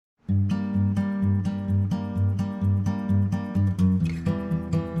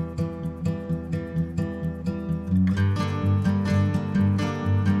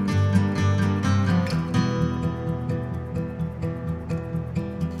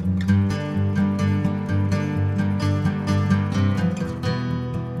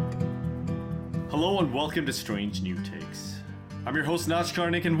and welcome to Strange New Takes. I'm your host, Nach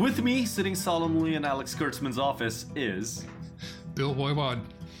Karnik, and with me, sitting solemnly in Alex Kurtzman's office, is... Bill Woywad.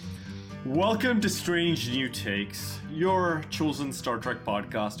 Welcome to Strange New Takes, your chosen Star Trek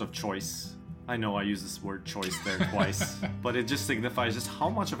podcast of choice. I know I use this word choice there twice, but it just signifies just how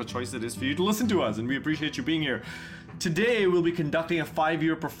much of a choice it is for you to listen to us, and we appreciate you being here. Today, we'll be conducting a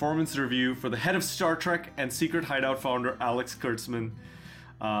 5-year performance review for the head of Star Trek and Secret Hideout founder, Alex Kurtzman.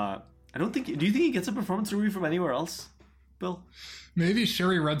 Do you think he gets a performance review from anywhere else, Bill? Maybe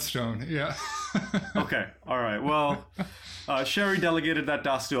Sherry Redstone, yeah. Okay, all right. Well, Sherry delegated that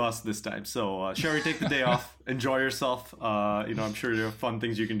task to us this time. So, Sherry, take the day off. Enjoy yourself. I'm sure there are fun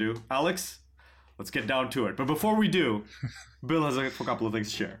things you can do. Alex, let's get down to it. But before we do, Bill has a couple of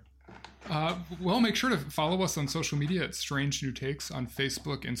things to share. Well, make sure to follow us on social media at Strange New Takes on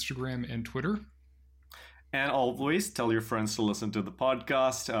Facebook, Instagram, and Twitter. And always tell your friends to listen to the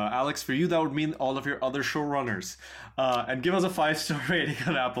podcast. Alex, for you, that would mean all of your other showrunners. And give us a 5-star rating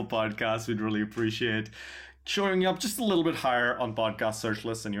on Apple Podcasts. We'd really appreciate showing up just a little bit higher on podcast search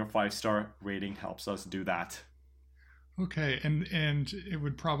lists, and your 5-star rating helps us do that. Okay, and it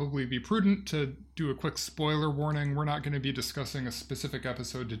would probably be prudent to do a quick spoiler warning. We're not going to be discussing a specific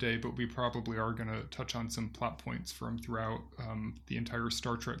episode today, but we probably are going to touch on some plot points from throughout the entire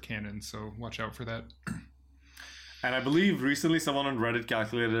Star Trek canon, so watch out for that. And I believe recently someone on Reddit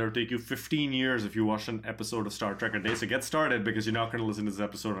calculated it would take you 15 years if you watch an episode of Star Trek a day. So get started, because you're not going to listen to this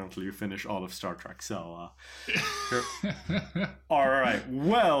episode until you finish all of Star Trek. So, all right.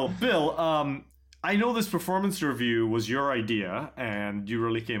 Well, Bill, I know this performance review was your idea, and you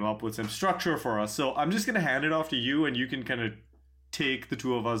really came up with some structure for us. So I'm just going to hand it off to you, and you can kind of take the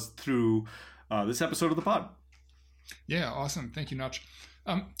two of us through this episode of the pod. Yeah, awesome. Thank you, Nach.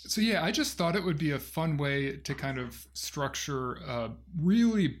 I just thought it would be a fun way to kind of structure a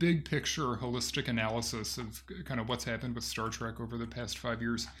really big picture, holistic analysis of kind of what's happened with Star Trek over the past 5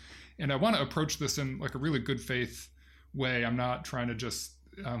 years. And I want to approach this in like a really good faith way. I'm not trying to just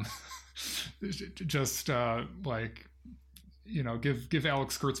give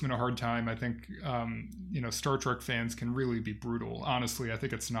Alex Kurtzman a hard time. I think, Star Trek fans can really be brutal. Honestly, I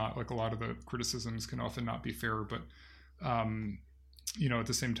think it's not like a lot of the criticisms can often not be fair, but, at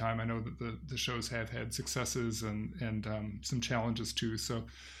the same time, I know that the shows have had successes and some challenges too. So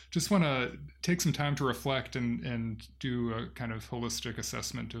just want to take some time to reflect and do a kind of holistic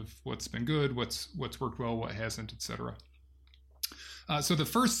assessment of what's been good, what's worked well, what hasn't, etc. So the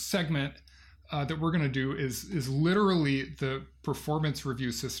first segment that we're going to do is literally the performance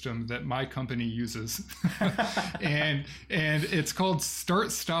review system that my company uses. and it's called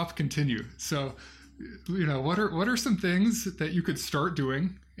Start, Stop, Continue. So, what are some things that you could start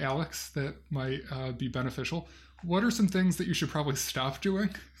doing, Alex, that might be beneficial? What are some things that you should probably stop doing?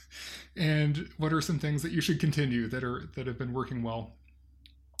 And what are some things that you should continue that have been working well?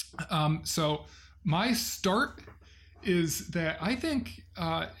 So my start is that I think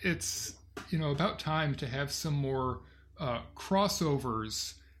it's about time to have some more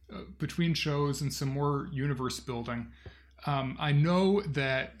crossovers between shows and some more universe building. I know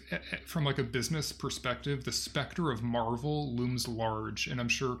that from like a business perspective, the specter of Marvel looms large, and I'm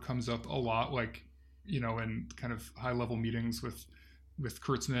sure comes up a lot, like, in kind of high level meetings with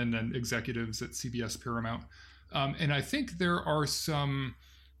Kurtzman and executives at CBS Paramount. And I think there are some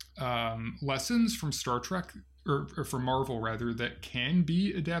lessons from Star Trek, or from Marvel rather, that can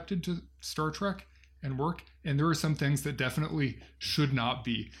be adapted to Star Trek and work. And there are some things that definitely should not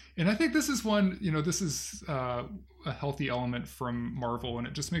be. And I think this is one, this is a healthy element from Marvel, and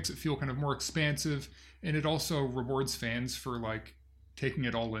it just makes it feel kind of more expansive. And it also rewards fans for like taking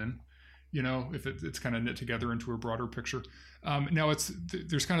it all in, if it's kind of knit together into a broader picture. Now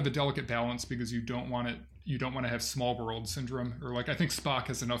there's kind of a delicate balance, because you don't want to have small world syndrome, or like, I think Spock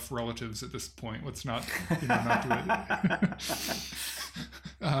has enough relatives at this point. Let's not, not do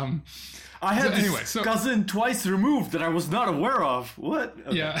it. I had this cousin twice removed that I was not aware of. What?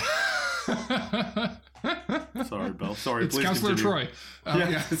 Okay. Yeah. Sorry, Bill. Sorry, it's please Counselor continue. Troy.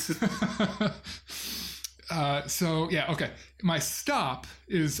 Yeah. Okay. My stop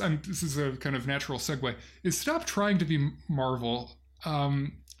is, this is a kind of natural segue, is stop trying to be Marvel.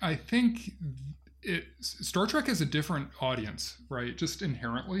 I think Star Trek has a different audience, right? Just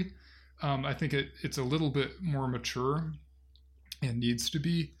inherently. I think it's a little bit more mature and needs to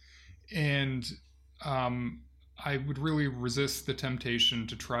be. And I would really resist the temptation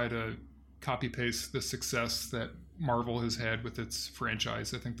to try to copy paste the success that Marvel has had with its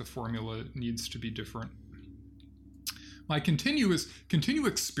franchise. I think the formula needs to be different. My continue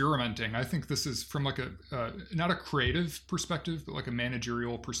experimenting. I think this is from like a not a creative perspective, but like a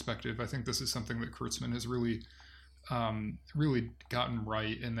managerial perspective. I think this is something that Kurtzman has really gotten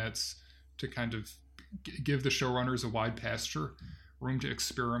right, and that's to kind of give the showrunners a wide pasture, room to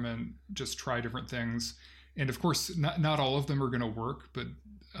experiment, just try different things. And of course, not all of them are going to work, but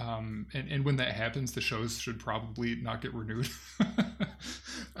and when that happens, the shows should probably not get renewed.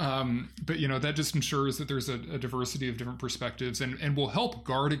 But that just ensures that there's a diversity of different perspectives, and will help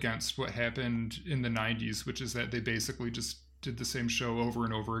guard against what happened in the 90s, which is that they basically just did the same show over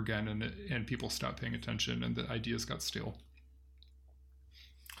and over again, and people stopped paying attention, and the ideas got stale.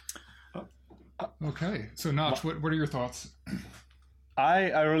 Okay, so Notch, what are your thoughts?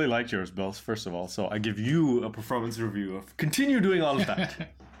 I really liked yours, Bill, first of all. So I give you a performance review of continue doing all of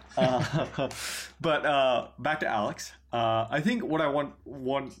that. But back to Alex. I think what I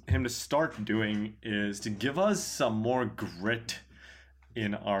want him to start doing is to give us some more grit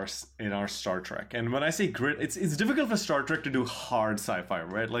in our Star Trek. And when I say grit, it's difficult for Star Trek to do hard sci-fi,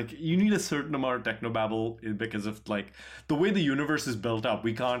 right? Like, you need a certain amount of technobabble because of like the way the universe is built up.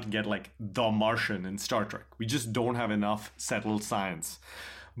 We can't get like the Martian in Star Trek. We just don't have enough settled science.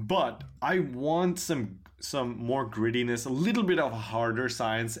 But I want some more grittiness, a little bit of a harder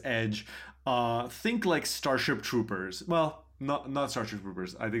science edge. Think like Starship Troopers. Well, not Starship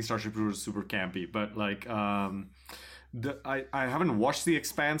Troopers. I think Starship Troopers is super campy, but like I haven't watched The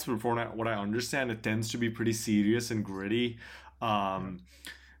Expanse, but from what I understand, it tends to be pretty serious and gritty.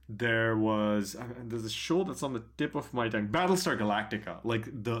 There's a show that's on the tip of my tongue, Battlestar Galactica, like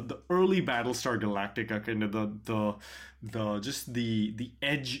the early Battlestar Galactica, kind of the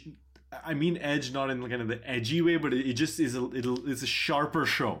edge. I mean edge, not in kind of the edgy way, but it just is it's a sharper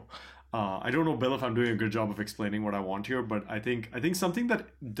show. I don't know, Bill, if I'm doing a good job of explaining what I want here, but I think something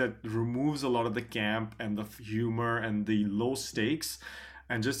that removes a lot of the camp and the humor and the low stakes,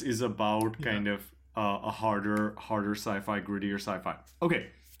 and just is about kind of a harder sci-fi, grittier sci-fi. Okay,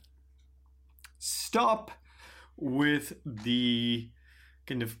 stop with the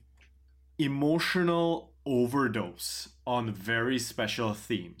kind of emotional overdose on very special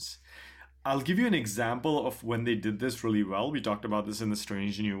themes. I'll give you an example of when they did this really well. We talked about this in the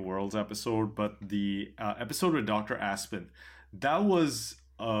Strange New Worlds episode, but the episode with Dr. Aspen, that was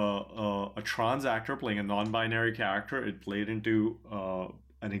a trans actor playing a non-binary character. It played into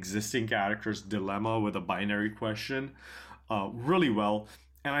an existing character's dilemma with a binary question really well.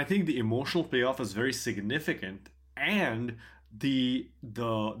 And I think the emotional payoff is very significant, and the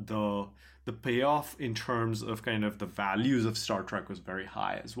payoff in terms of kind of the values of Star Trek was very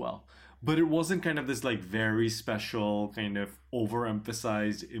high as well. But it wasn't kind of this like very special kind of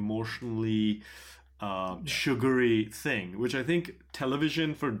overemphasized, emotionally sugary thing, which I think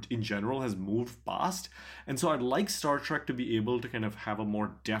television in general has moved past. And so I'd like Star Trek to be able to kind of have a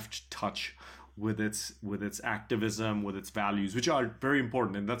more deft touch with its activism, with its values, which are very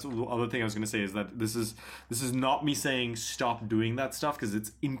important. And that's the other thing I was going to say, is that this is not me saying stop doing that stuff, because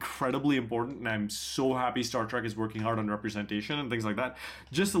it's incredibly important, and I'm so happy Star Trek is working hard on representation and things like that.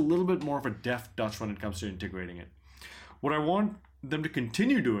 Just a little bit more of a deft touch when it comes to integrating it. What I want them to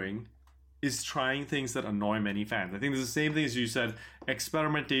continue doing is trying things that annoy many fans. I think it's the same thing as you said,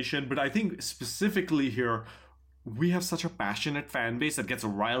 experimentation, but I think specifically here, we have such a passionate fan base that gets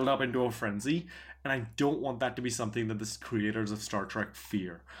riled up into a frenzy, and I don't want that to be something that the creators of Star Trek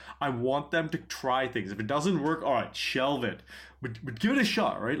fear. I want them to try things. If it doesn't work, all right, shelve it, but give it a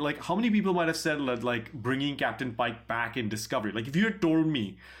shot, right? Like, how many people might have said that, like, bringing Captain Pike back in Discovery, like if you had told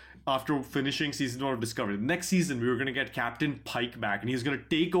me after finishing season 1 of Discovery, the next season we were going to get Captain Pike back and he's going to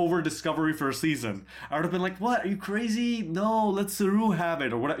take over Discovery for a season, I would have been like, what, are you crazy? No, let Saru have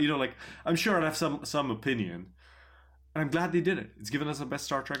it, or whatever. Like, I'm sure I'd have some opinion. And I'm glad they did it. It's given us the best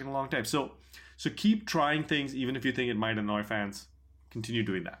Star Trek in a long time. So keep trying things, even if you think it might annoy fans. Continue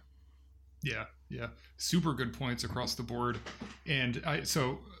doing that. Yeah. Super good points across the board. And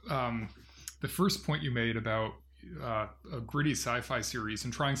the first point you made about a gritty sci-fi series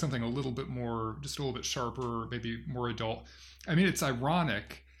and trying something a little bit more, just a little bit sharper, maybe more adult. I mean, it's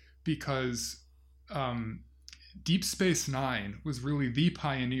ironic because Deep Space Nine was really the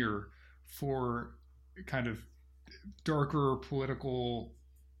pioneer for kind of darker political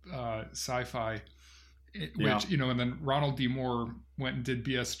sci-fi, which and then Ronald D. Moore went and did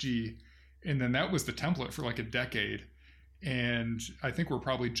BSG, and then that was the template for like a decade. And I think we're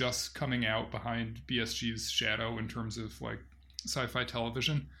probably just coming out behind BSG's shadow in terms of like sci-fi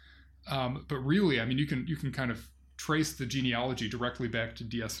television. But really, I mean, you can kind of trace the genealogy directly back to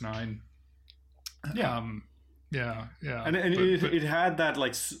DS9. And it had that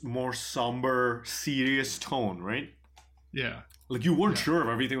like more somber, serious tone, right? Yeah. Like you weren't Yeah. sure if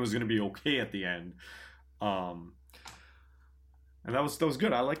everything was going to be okay at the end. And that was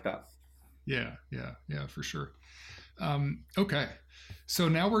good. I like that. Yeah. For sure. Okay. So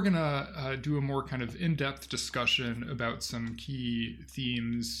now we're gonna do a more kind of in-depth discussion about some key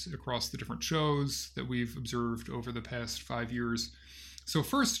themes across the different shows that we've observed over the past 5 years. So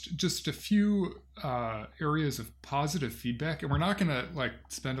first, just a few areas of positive feedback, and we're not gonna like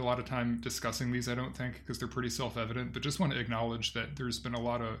spend a lot of time discussing these, I don't think, because they're pretty self-evident. But just want to acknowledge that there's been a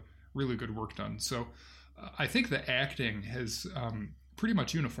lot of really good work done. So I think the acting has pretty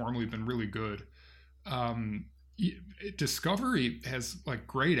much uniformly been really good. Discovery has like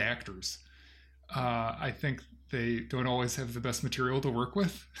great actors. I think they don't always have the best material to work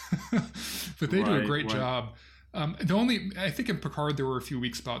with, but they do a great job. I think in Picard there were a few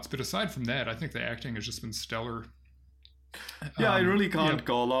weak spots, but aside from that, I think the acting has just been stellar. Yeah, I really can't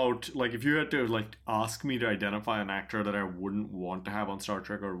call out, like, if you had to like ask me to identify an actor that I wouldn't want to have on Star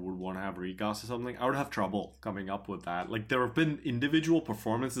Trek or would want to have recast or something, I would have trouble coming up with that. Like, there have been individual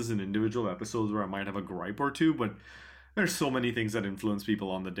performances in individual episodes where I might have a gripe or two, but there's so many things that influence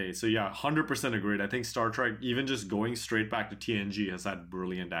people on the day. So yeah, 100% agreed. I think Star Trek, even just going straight back to TNG, has had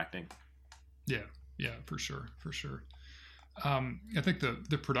brilliant acting. Yeah, for sure. I think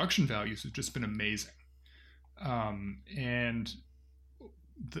the production values have just been amazing. And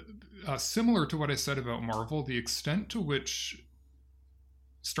similar to what I said about Marvel, the extent to which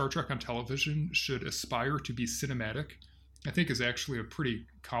Star Trek on television should aspire to be cinematic, I think is actually a pretty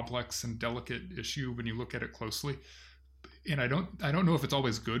complex and delicate issue when you look at it closely. And I don't know if it's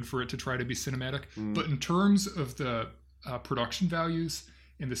always good for it to try to be cinematic, but in terms of the production values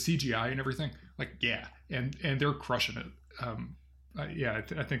and the CGI and everything, like, yeah, and they're crushing it.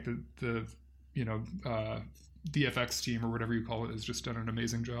 I think the VFX team or whatever you call it has just done an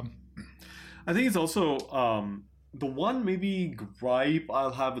amazing job. I think it's also the one maybe gripe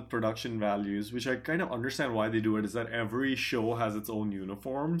I'll have with production values, which I kind of understand why they do it, is that every show has its own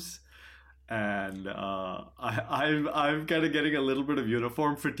uniforms. And I'm kind of getting a little bit of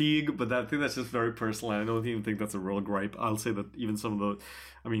uniform fatigue, but I think that's just very personal. I don't even think that's a real gripe. I'll say that even some of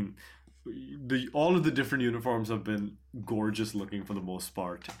all of the different uniforms have been gorgeous looking for the most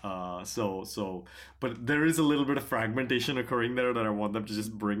part. But there is a little bit of fragmentation occurring there that I want them to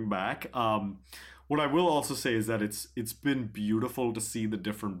just bring back. What I will also say is that it's been beautiful to see the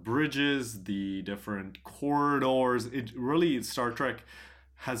different bridges, the different corridors. It really, Star Trek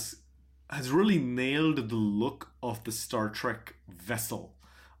has really nailed the look of the Star Trek vessel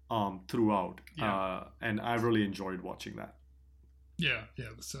throughout. Yeah. And I really enjoyed watching that. Yeah,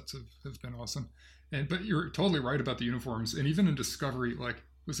 the sets have been awesome. But you're totally right about the uniforms. And even in Discovery, like,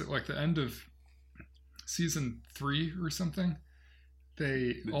 was it like the end of season 3 or something?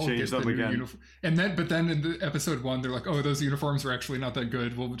 They all get the new uniform. But then in the episode 1, they're like, oh, those uniforms are actually not that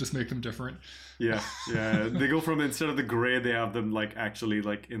good. We'll just make them different. Yeah. They go from, instead of the gray, they have them like actually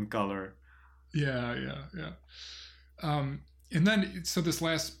like in color. Yeah. And then, so this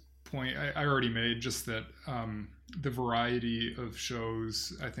last point I already made, just that the variety of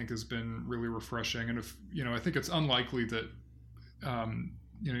shows I think has been really refreshing. And I think it's unlikely that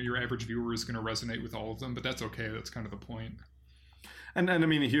your average viewer is going to resonate with all of them, but that's okay. That's kind of the point. And I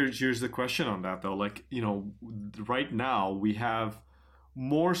mean, here's the question on that though. Like, right now we have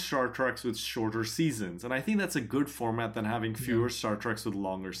more Star Treks with shorter seasons, and I think that's a good format than having fewer Star Treks with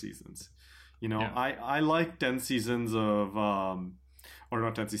longer seasons. I like 10 seasons of or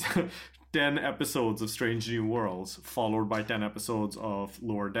not 10 seasons 10 episodes of Strange New Worlds, followed by 10 episodes of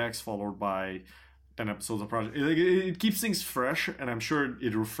Lower Decks, followed by 10 episodes of Project. It keeps things fresh, and I'm sure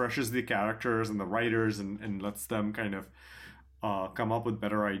it refreshes the characters and the writers and lets them kind of come up with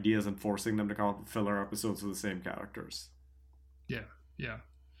better ideas and forcing them to come up with filler episodes with the same characters. Yeah.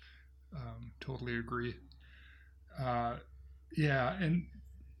 Totally agree. And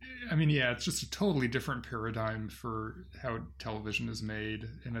I mean, it's just a totally different paradigm for how television is made,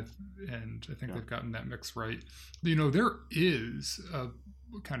 and I think they've gotten that mix right. There is a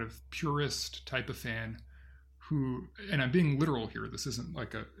kind of purist type of fan who, and I'm being literal here. This isn't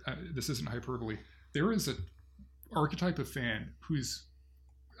like this isn't hyperbole. There is a archetype of fan whose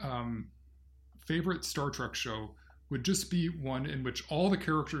favorite Star Trek show would just be one in which all the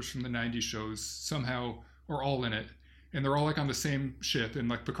characters from the 90s shows somehow are all in it, and they're all like on the same ship, and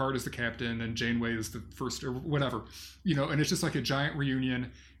like Picard is the captain and Janeway is the first or whatever, and it's just like a giant reunion,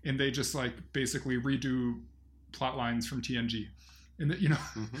 and they just like basically redo plot lines from TNG, and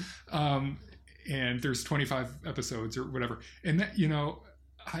that, and there's 25 episodes or whatever, and that,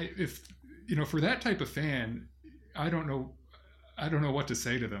 for that type of fan, I don't know what to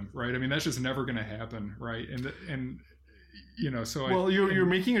say to them, right? I mean, that's just never going to happen, right? And So well, you're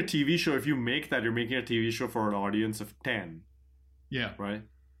making a TV show. If you make that, you're making a TV show for an audience of 10. Yeah. Right.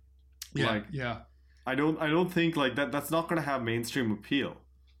 Yeah. Yeah. I don't think like that. That's not going to have mainstream appeal.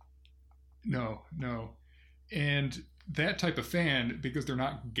 No. And that type of fan, because they're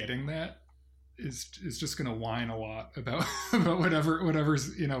not getting that, is just going to whine a lot about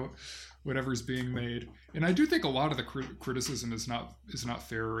whatever's being made. And I do think a lot of the criticism is not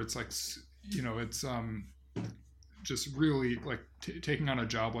fair. It's like, it's just really like taking on a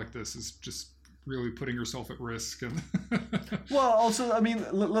job like this is just really putting yourself at risk. And well, also, I mean,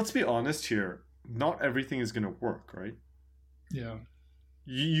 let's be honest here. Not everything is going to work, right? Yeah.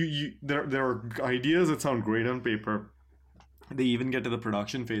 There are ideas that sound great on paper. They even get to the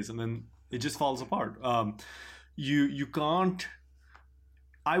production phase, and then it just falls apart. You can't.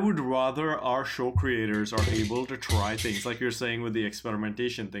 I would rather our show creators are able to try things, like you're saying with the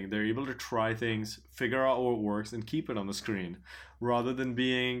experimentation thing. They're able to try things, figure out what works, and keep it on the screen, rather than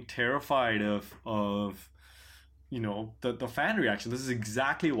being terrified of the fan reaction. This is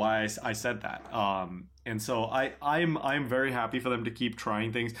exactly why I said that. And so I'm very happy for them to keep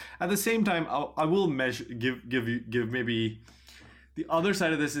trying things. At the same time, I will give maybe the other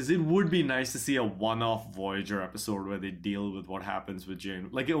side of this is it would be nice to see a one-off Voyager episode where they deal with what happens with Jane,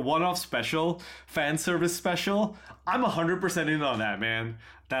 like a one-off special, fan service special. I'm 100% in on that, man.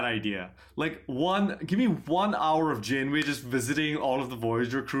 That idea. Like give me 1 hour of Janeway just visiting all of the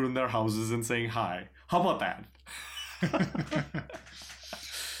Voyager crew in their houses and saying hi. How about that?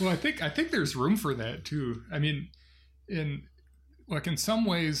 Well, I think there's room for that too. I mean, in some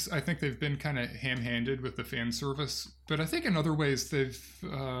ways, I think they've been kind of ham-handed with the fan service, but I think in other ways they've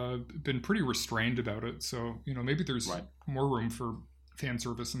been pretty restrained about it. So maybe there's more room for fan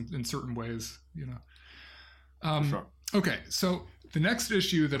service in certain ways. Sure. Okay, so the next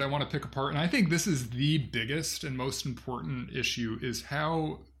issue that I want to pick apart, and I think this is the biggest and most important issue, is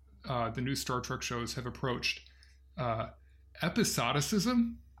how the new Star Trek shows have approached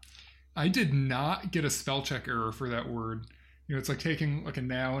episodicism. I did not get a spell check error for that word. It's like taking like a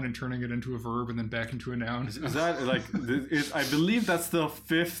noun and turning it into a verb and then back into a noun. Is that like? I believe that's the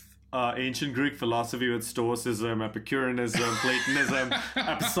fifth ancient Greek philosophy with Stoicism, Epicureanism, Platonism,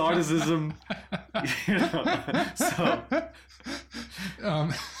 episodicism.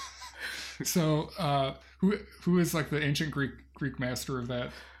 Who is like the ancient Greek master of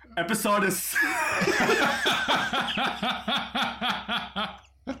that? Episodus.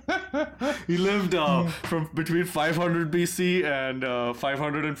 He lived from between 500 BC and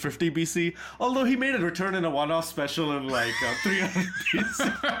 550 BC. Although he made a return in a one-off special in like 300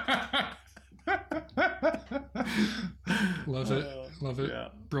 BC. Love it. Yeah.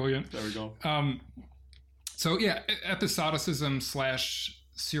 Brilliant. There we go. So yeah, episodicism /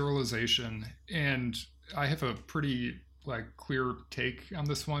 serialization, and I have a pretty clear take on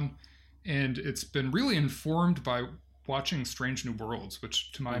this one, and it's been really informed by watching Strange New Worlds,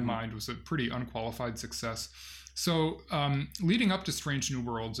 which to my mind was a pretty unqualified success. So leading up to Strange New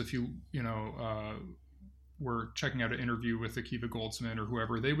Worlds, if you were checking out an interview with Akiva Goldsman or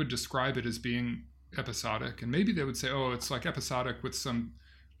whoever, they would describe it as being episodic, and maybe they would say, oh, it's like episodic with some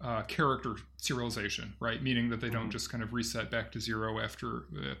character serialization, right? Meaning that they don't just kind of reset back to zero after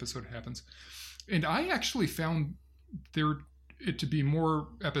the episode happens. And I actually found it to be more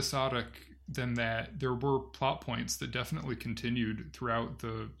episodic than that. There were plot points that definitely continued throughout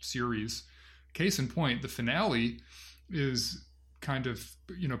the series. Case in point, the finale is kind of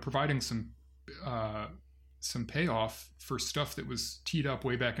providing some payoff for stuff that was teed up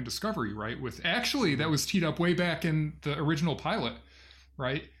way back in Discovery, right? That was teed up way back in the original pilot,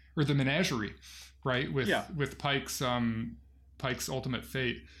 right? Or the Menagerie, right? With Pike's ultimate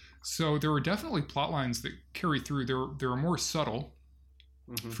fate. So there were definitely plot lines that carry through. They were more subtle,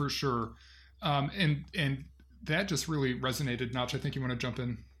 for sure. And that just really resonated. Notch, I think you want to jump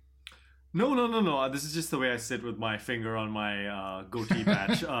in. No. This is just the way I sit with my finger on my goatee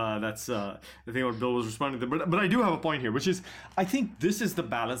patch. That's the thing what Bill was responding to. But I do have a point here, which is I think this is the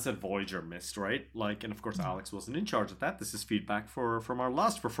balance that Voyager missed, right? And of course, Alex wasn't in charge of that. This is feedback from our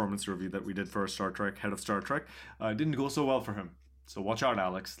last performance review that we did for Star Trek, Head of Star Trek. It didn't go so well for him. So watch out,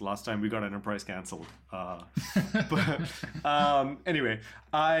 Alex. Last time we got Enterprise canceled. Anyway,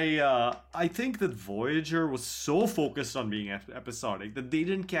 I think that Voyager was so focused on being episodic that they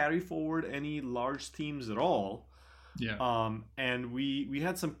didn't carry forward any large themes at all. Yeah. And we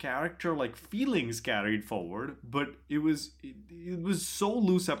had some character feelings carried forward, but it was so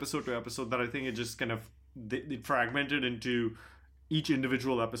loose episode to episode that I think it just kind of it fragmented into each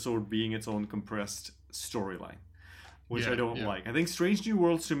individual episode being its own compressed storyline. Which I don't like. I think Strange New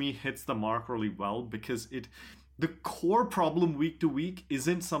Worlds to me hits the mark really well because the core problem week to week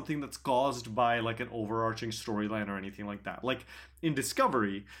isn't something that's caused by like an overarching storyline or anything like that. Like in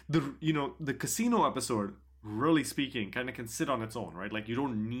Discovery, the casino episode, really speaking, kind of can sit on its own, right? Like you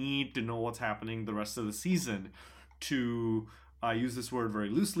don't need to know what's happening the rest of the season to, I use this word very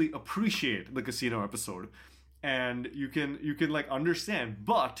loosely, appreciate the casino episode. And you can like understand,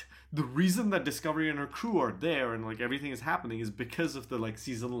 but the reason that Discovery and her crew are there and like everything is happening is because of the like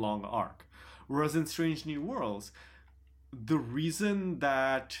season long arc. Whereas in Strange New Worlds, the reason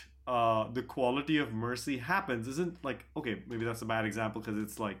that the quality of mercy happens isn't like, okay, maybe that's a bad example because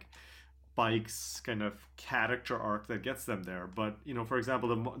it's like Pike's kind of character arc that gets them there. But for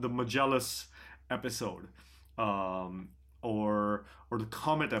example, the Magellan episode, or the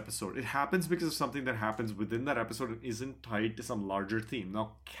Comet episode, it happens because of something that happens within that episode and isn't tied to some larger theme.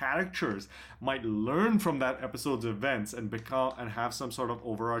 Now, characters might learn from that episode's events and have some sort of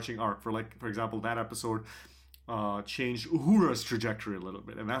overarching arc. For example, that episode changed Uhura's trajectory a little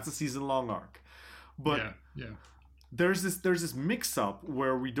bit, and that's a season-long arc. But yeah. There's this mix-up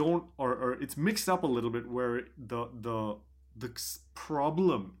where we don't, or it's mixed up a little bit where the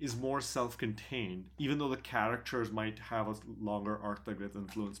problem is more self-contained, even though the characters might have a longer arc that gets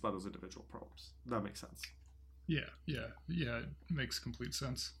influenced by those individual problems. That makes sense. Yeah, it makes complete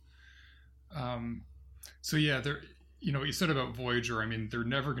sense. So yeah, there, what you said about Voyager, I mean, they're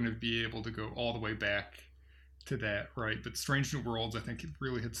never going to be able to go all the way back to that, right? But Strange New Worlds, I think it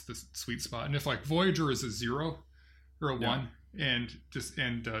really hits the sweet spot. And if like Voyager is a 0 or a 1, and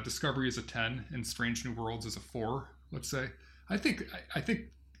Discovery is a 10, and Strange New Worlds is a 4, let's say, I think if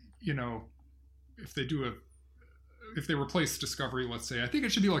they replace Discovery, let's say, I think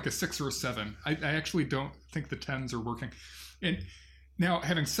it should be like a 6 or a 7. I actually don't think the 10s are working. And now,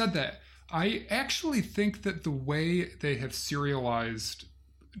 having said that, I actually think that the way they have serialized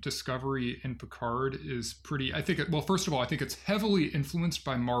Discovery and Picard is pretty, first of all, I think it's heavily influenced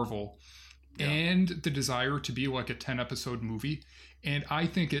by Marvel and the desire to be like a 10-episode movie. And I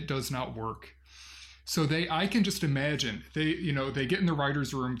think it does not work. So I can just imagine they get in the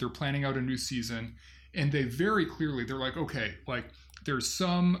writer's room, they're planning out a new season, and they very clearly, they're like, okay, like there's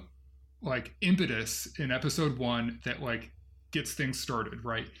some like impetus in episode 1 that like gets things started,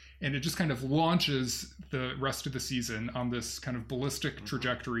 right? And it just kind of launches the rest of the season on this kind of ballistic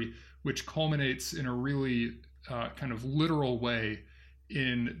trajectory, which culminates in a really kind of literal way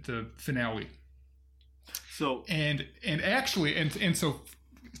in the finale. So and so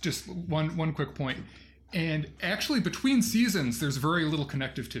just one quick point. And actually between seasons, there's very little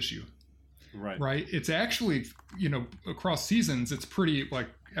connective tissue. Right. It's actually, across seasons, it's pretty like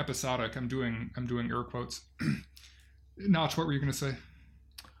episodic. I'm doing air quotes. Notch, what were you going to say?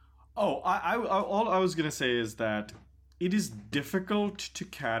 Oh, all I was going to say is that it is difficult to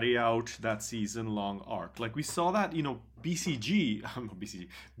carry out that season-long arc. Like we saw that, BCG,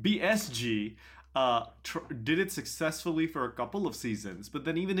 BSG did it successfully for a couple of seasons, but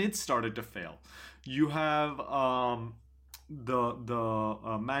then even it started to fail. You have the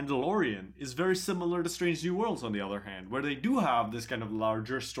Mandalorian is very similar to Strange New Worlds, on the other hand, where they do have this kind of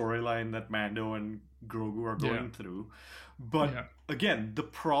larger storyline that Mando and Grogu are going through. But again, the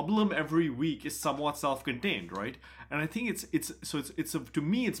problem every week is somewhat self-contained, right? And I think it's to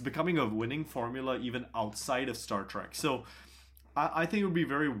me, it's becoming a winning formula even outside of Star Trek. So I think it would be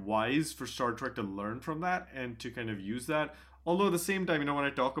very wise for Star Trek to learn from that and to kind of use that. Although at the same time, when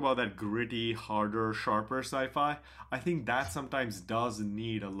I talk about that gritty, harder, sharper sci-fi, I think that sometimes does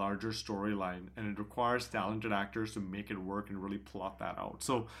need a larger storyline, and it requires talented actors to make it work and really plot that out.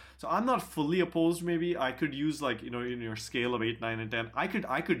 So I'm not fully opposed. Maybe I could use like, in your scale of 8, 9, and 10,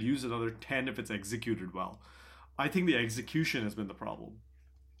 I could use another 10 if it's executed well. I think the execution has been the problem.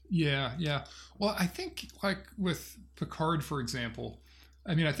 Yeah. Well, I think like with Picard, for example,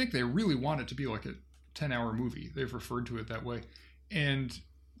 I mean, I think they really want it to be like a 10-hour movie. They've referred to it that way. And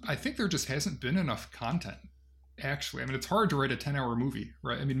I think there just hasn't been enough content, actually. I mean, it's hard to write a 10-hour movie,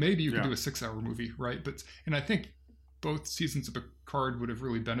 right? I mean, maybe you could do a 6-hour movie, right? And I think both seasons of Picard would have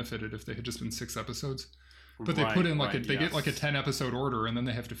really benefited if they had just been 6 episodes. But they put in like they get like a 10-episode order, and then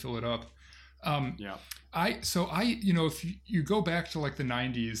they have to fill it up. If you go back to like the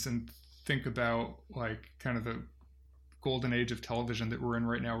 90s and think about like kind of the golden age of television that we're in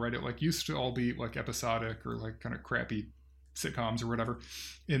right now, right? It like used to all be like episodic or like kind of crappy sitcoms or whatever.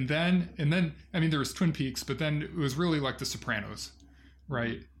 And then I mean, there was Twin Peaks, but then it was really like The Sopranos,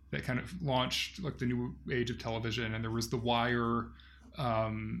 right? That kind of launched like the new age of television. And there was The Wire,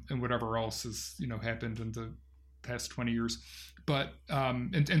 and whatever else has, happened in the past 20 years. But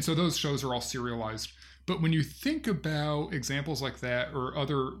and so those shows are all serialized. But when you think about examples like that, or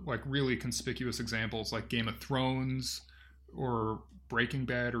other like really conspicuous examples like Game of Thrones or Breaking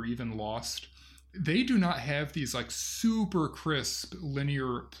Bad or even Lost, they do not have these like super crisp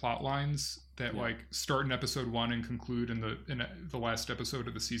linear plot lines that like start in episode 1 and conclude in the last episode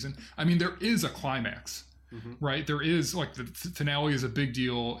of the season. I mean, there is a climax, right? There is like the finale is a big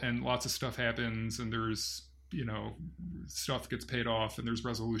deal and lots of stuff happens and there's, you know, stuff gets paid off and there's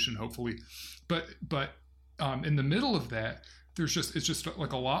resolution hopefully. But in the middle of that, it's just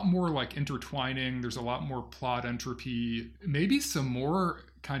like a lot more like intertwining. There's a lot more plot entropy, maybe some more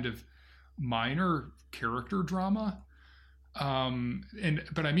kind of minor character drama. But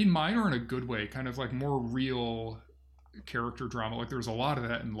I mean minor in a good way, kind of like more real character drama. Like there's a lot of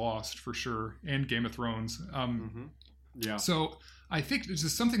that in Lost for sure, and Game of Thrones. Yeah. So I think there's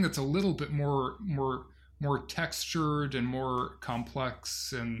just something that's a little bit more textured and more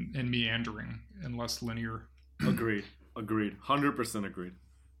complex and meandering and less linear. Agreed. 100% agreed.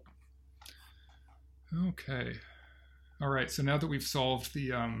 Okay. All right. So now that we've solved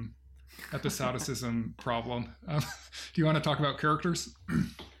the episodicism problem, do you want to talk about characters?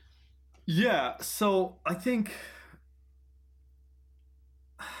 Yeah. So I think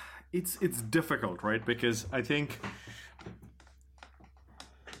it's difficult, right? Because I think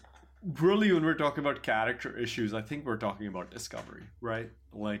really when we're talking about character issues, I think we're talking about discovery, right?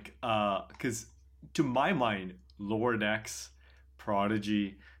 Like, because to my mind, Lower Decks,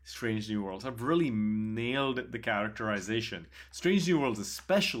 Prodigy, Strange New Worlds have really nailed the characterization. Strange New Worlds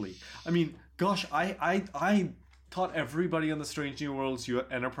especially. I mean, gosh, I thought everybody on the Strange New Worlds,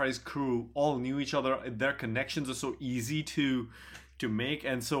 your Enterprise crew, all knew each other. Their connections are so easy to make,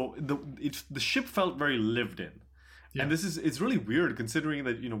 and so the ship felt very lived in. Yeah. And it's really weird considering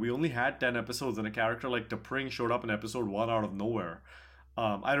that, you know, we only had 10 episodes and a character like T'Pring showed up in episode 1 out of nowhere.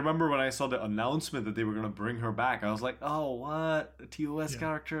 I remember when I saw the announcement that they were going to bring her back, I was like, oh, what? A TOS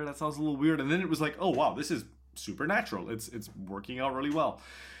character? That sounds a little weird. And then it was like, oh, wow, this is supernatural. It's working out really well.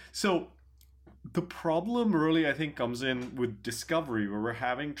 So the problem really, I think, comes in with Discovery, where we're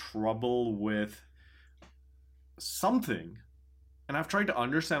having trouble with something. And I've tried to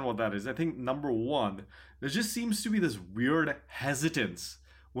understand what that is. I think, number one, there just seems to be this weird hesitance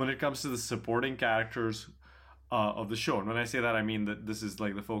when it comes to the supporting characters of the show. And when I say that, I mean that this is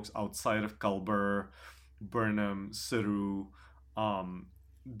like the folks outside of Culber, Burnham, Saru.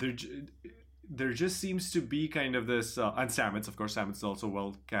 There just seems to be kind of this, and Stamets, of course, Stamets is also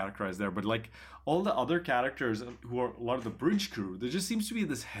well characterized there, but like all the other characters who are a lot of the bridge crew, there just seems to be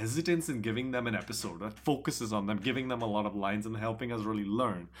this hesitance in giving them an episode that focuses on them, giving them a lot of lines and helping us really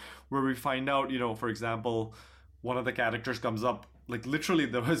learn. Where we find out, you know, for example, one of the characters comes up, like literally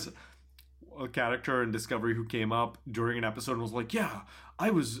there was a character in Discovery who came up during an episode and was like, yeah, I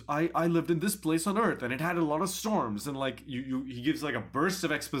lived in this place on Earth and it had a lot of storms, and like he gives like a burst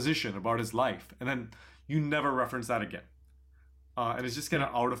of exposition about his life, and then you never reference that again, and it's just kind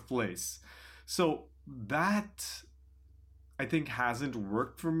of out of place. So that, I think, hasn't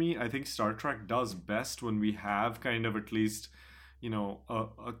worked for me. I think Star Trek does best when we have kind of at least, you know,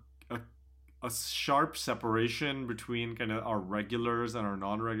 a sharp separation between kind of our regulars and our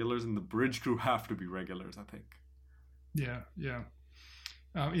non-regulars, and the bridge crew have to be regulars, I think. Yeah.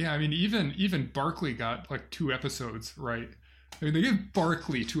 I mean, even Barclay got like 2 episodes, right? I mean, they gave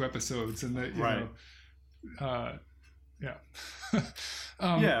Barclay 2 episodes, and that, you know,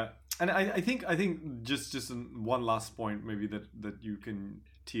 yeah. And I think just one last point maybe that you can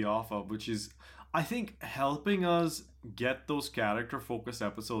tee off of, which is, I think helping us get those character-focused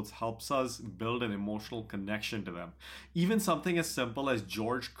episodes helps us build an emotional connection to them. Even something as simple as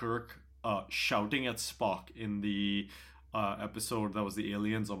George Kirk shouting at Spock in the episode that was the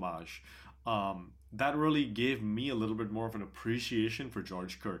Aliens homage. That really gave me a little bit more of an appreciation for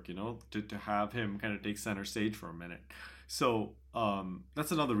George Kirk, you know, to have him kind of take center stage for a minute. So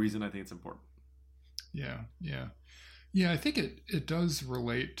that's another reason I think it's important. Yeah, I think it does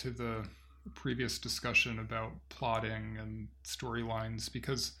relate to the previous discussion about plotting and storylines,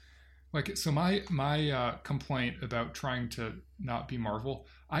 because like, so my complaint about trying to not be Marvel,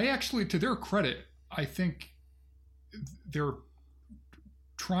 I actually, to their credit, I think they're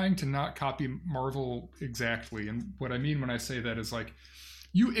trying to not copy Marvel exactly. And what I mean when I say that is like,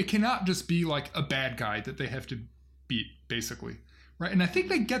 it cannot just be like a bad guy that they have to beat, basically, right? And I think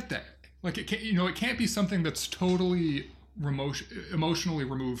they get that. Like, it can't be something that's totally emotionally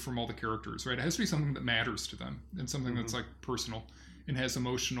removed from all the characters, right? It has to be something that matters to them, and something that's like personal and has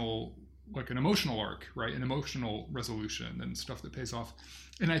emotional like an emotional arc, right? An emotional resolution and stuff that pays off.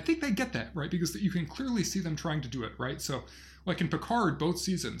 And I think they get that, right? Because you can clearly see them trying to do it, right? So like in Picard, both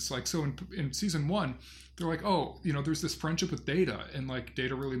seasons, like so in season 1, they're like, oh, you know, there's this friendship with Data, and like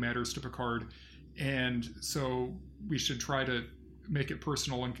Data really matters to Picard. And so we should try to make it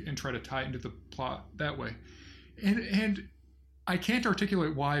personal and try to tie it into the plot that way. And I can't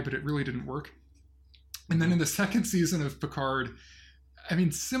articulate why, but it really didn't work. And then in the second season of Picard, I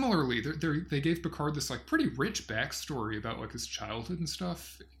mean, similarly, they gave Picard this like pretty rich backstory about like his childhood and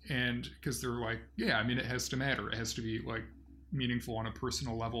stuff. And because they're like, yeah, I mean, it has to matter. It has to be like meaningful on a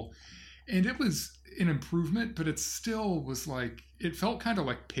personal level. And it was an improvement, but it still was like, it felt kind of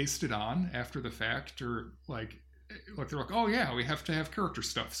like pasted on after the fact, or like they're like, oh yeah, we have to have character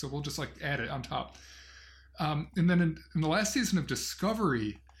stuff, so we'll just like add it on top. And then in the last season of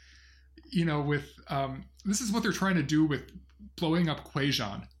Discovery, you know, with this is what they're trying to do with blowing up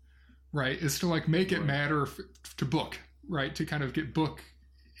Kwejian, right? Is to like make it matter to Book, right? To kind of get Book,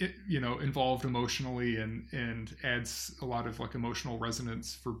 you know, involved emotionally and adds a lot of like emotional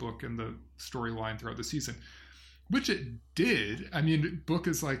resonance for Book and the storyline throughout the season, which it did. I mean, Book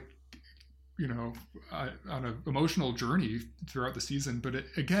is like, you know, on an emotional journey throughout the season, but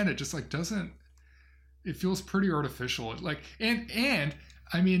it just like doesn't. It feels pretty artificial. Like and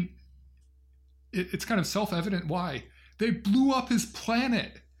I mean, it's kind of self-evident why they blew up his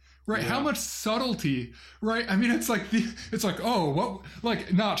planet. Right? Yeah. How much subtlety, right? I mean, it's like oh, what?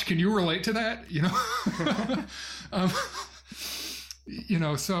 Like, Notch, can you relate to that? You know, you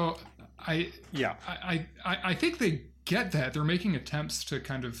know. So I think they get that. They're making attempts to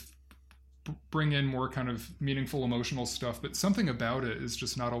kind of bring in more kind of meaningful emotional stuff, but something about it is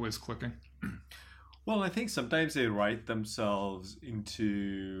just not always clicking. Well, I think sometimes they write themselves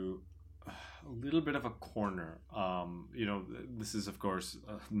into a little bit of a corner. You know, this is of course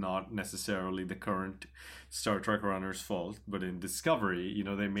not necessarily the current Star Trek runners' fault, but in Discovery, you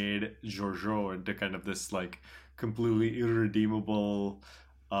know, they made Georgiou into kind of this like completely irredeemable,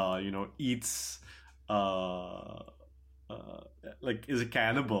 you know, eats, like is a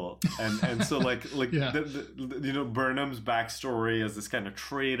cannibal, and so like yeah. the you know, Burnham's backstory as this kind of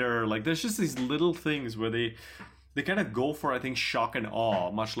traitor. Like there's just these little things where they kind of go for, I think, shock and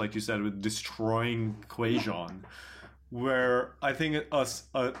awe, much like you said with destroying Kwejian, where I think a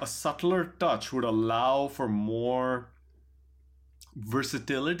subtler touch would allow for more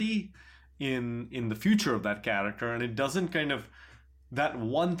versatility in the future of that character, and it doesn't kind of, that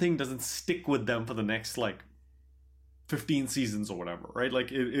one thing doesn't stick with them for the next like 15 seasons or whatever, right?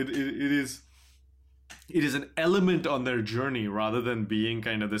 Like it is an element on their journey rather than being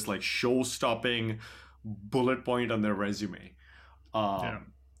kind of this like show-stopping bullet point on their resume. Yeah.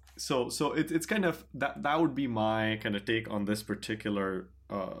 So it's kind of that would be my kind of take on this particular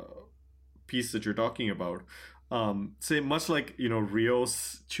piece that you're talking about. Say much like, you know,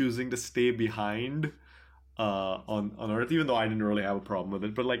 Rios choosing to stay behind on Earth, even though I didn't really have a problem with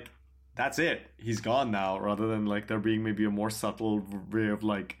it, but like that's it, he's gone now, rather than like there being maybe a more subtle way of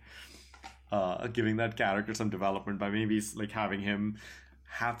like giving that character some development by maybe like having him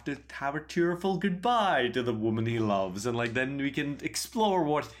have to have a tearful goodbye to the woman he loves, and like then we can explore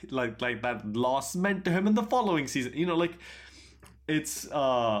what like that loss meant to him in the following season. You know, like it's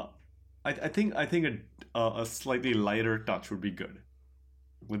I think a slightly lighter touch would be good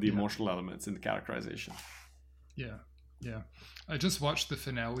with the emotional elements in the characterization. Yeah. I just watched the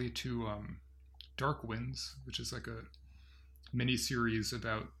finale to Dark Winds, which is like a mini series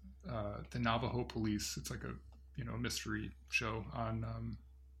about the Navajo police. It's like a, you know, mystery show on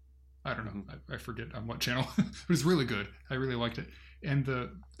I don't know, I forget on what channel. It was really good. I really liked it. And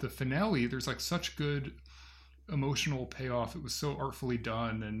the finale, there's like such good emotional payoff. It was so artfully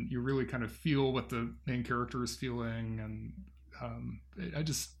done, and you really kind of feel what the main character is feeling. And I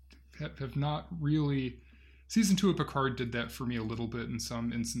just have not really. Season 2 of Picard did that for me a little bit in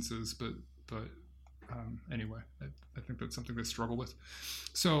some instances, but anyway, I think that's something they struggle with.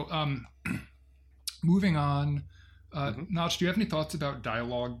 So moving on, Notch, do you have any thoughts about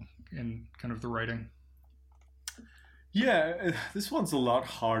dialogue and kind of the writing? Yeah, this one's a lot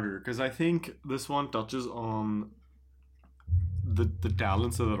harder because I think this one touches on the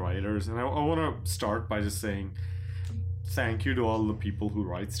talents of the writers, and I want to start by just saying thank you to all the people who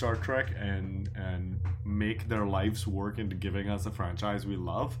write Star Trek and make their lives work into giving us a franchise we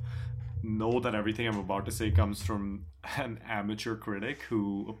love. Know that everything I'm about to say comes from an amateur critic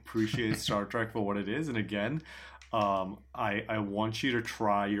who appreciates Star Trek for what it is. And again, I want you to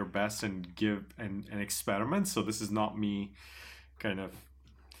try your best and give an experiment. So this is not me kind of...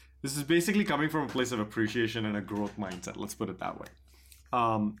 This is basically coming from a place of appreciation and a growth mindset. Let's put it that way.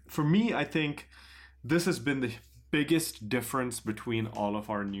 For me, I think this has been the biggest difference between all of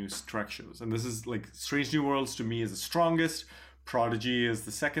our new Trek shows. And this is like Strange New Worlds to me is the strongest. Prodigy is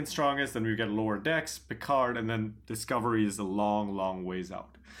the second strongest. Then we get Lower Decks, Picard, and then Discovery is a long, long ways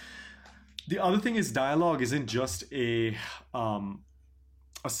out. The other thing is dialogue isn't just a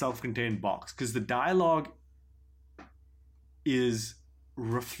self-contained box, because the dialogue is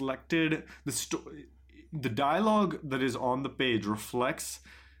reflected. The dialogue that is on the page reflects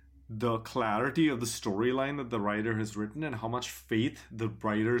the clarity of the storyline that the writer has written and how much faith the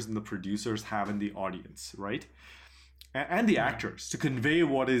writers and the producers have in the audience, right? And the actors to convey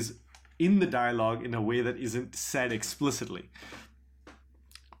what is in the dialogue in a way that isn't said explicitly.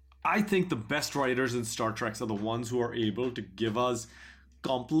 I think the best writers in Star Trek are the ones who are able to give us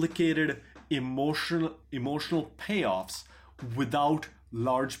complicated emotional payoffs without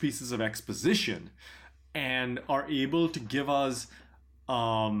large pieces of exposition, and are able to give us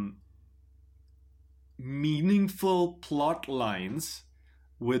meaningful plot lines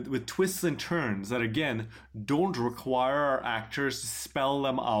with twists and turns that, again, don't require our actors to spell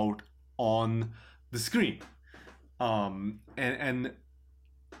them out on the screen. And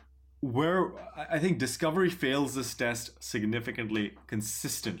where I think Discovery fails this test significantly,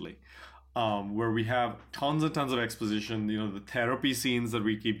 consistently, where we have tons and tons of exposition, the therapy scenes that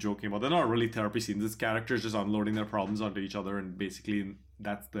we keep joking about. They're not really therapy scenes. It's characters just unloading their problems onto each other, and basically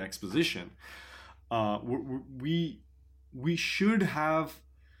that's the exposition. We should have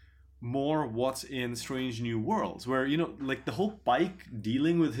more what's in Strange New Worlds, where, like the whole Pike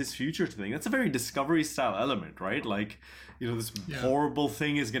dealing with his future thing, that's a very Discovery style element, right? Like, this horrible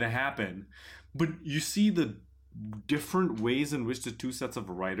thing is going to happen. But you see the different ways in which the two sets of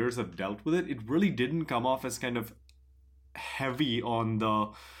writers have dealt with it. It really didn't come off as kind of heavy on the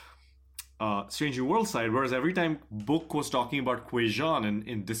Strange New World side, whereas every time Book was talking about Kwejian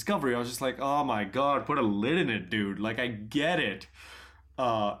in Discovery, I was just like, oh my god, put a lid in it, dude. Like, I get it.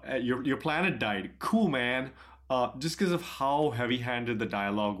 Your planet died. Cool, man. Just because of how heavy-handed the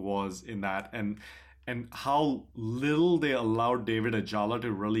dialogue was in that, and how little they allowed David Ajala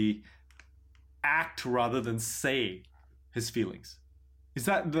to really act rather than say his feelings. Is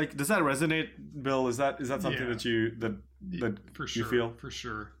that like, does that resonate, Bill? Is that something that you for sure, you feel? For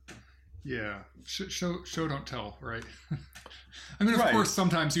sure. Yeah. Show don't tell, right? I mean, of course,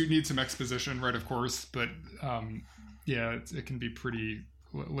 sometimes you need some exposition, right? Of course, but it can be pretty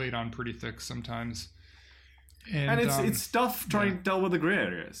laid on pretty thick sometimes. And it's tough trying to tell what the gray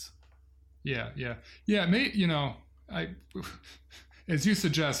area is. Yeah. As you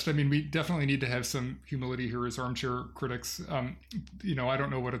suggest, I mean, we definitely need to have some humility here as armchair critics. I don't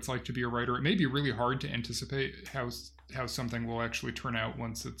know what it's like to be a writer. It may be really hard to anticipate how something will actually turn out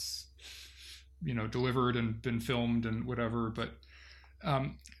once it's, delivered and been filmed and whatever. But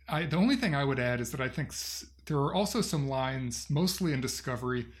the only thing I would add is that I think there are also some lines, mostly in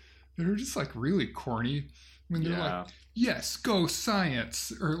Discovery, that are just like really corny. When they're like, yes, go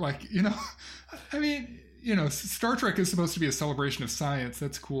science, or like, I mean, Star Trek is supposed to be a celebration of science.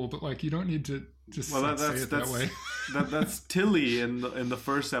 That's cool, but like, you don't need to just say it that way. That's Tilly in the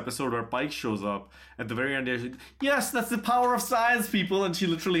first episode where Pike shows up at the very end. Like, yes, that's the power of science, people, and she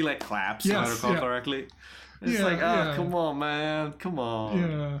literally like claps. If I recall correctly. It's come on, man, come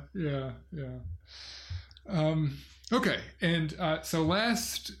on. Yeah. Okay, and so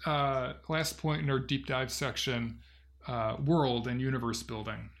last point in our deep dive section, world and universe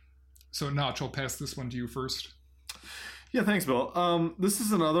building. So Notch, I'll pass this one to you first. Yeah, thanks, Bill. This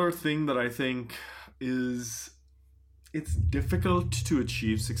is another thing that I think it's difficult to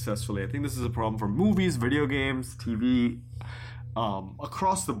achieve successfully. I think this is a problem for movies, video games, TV,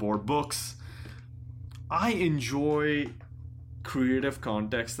 across the board, books. I enjoy creative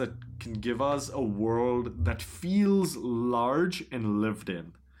context that can give us a world that feels large and lived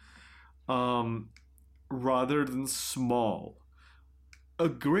in, rather than small. A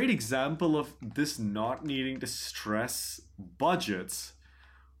great example of this not needing to stress budgets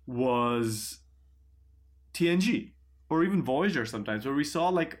was TNG, or even Voyager sometimes, where we saw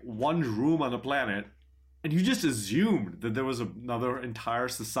like one room on a planet and you just assumed that there was another entire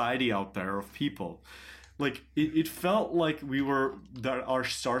society out there of people. Like, it felt like that our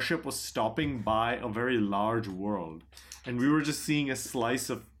starship was stopping by a very large world, and we were just seeing a slice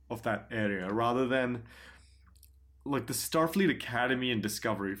of that area, rather than like the Starfleet Academy and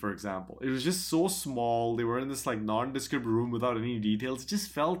Discovery, for example. It was just so small. They were in this like nondescript room without any details. It just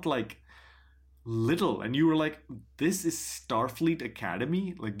felt like little, and you were like, this is Starfleet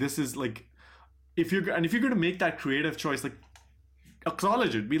Academy? Like, this is like, if you're going to make that creative choice, like,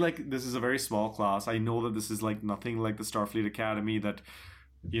 acknowledge it. Be like, this is a very small class. I know that this is like nothing like the Starfleet Academy that,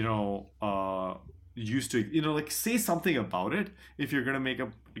 used to, like say something about it if you're going to make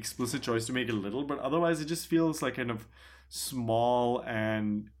a explicit choice to make it little, but otherwise it just feels like kind of small,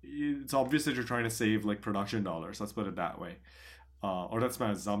 and it's obvious that you're trying to save like production dollars. Let's put it that way. Or that's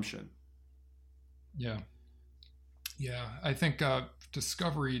my assumption. Yeah. I think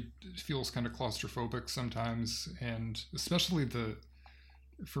Discovery feels kind of claustrophobic sometimes, and especially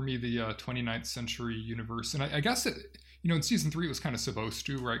for me, the 29th century universe. And I guess in season 3 it was kind of supposed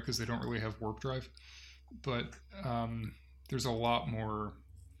to, right? Because they don't really have warp drive, but there's a lot more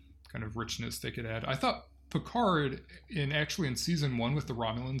kind of richness they could add. I thought Picard in season 1 with the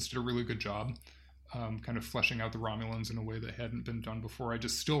Romulans did a really good job, kind of fleshing out the Romulans in a way that hadn't been done before. I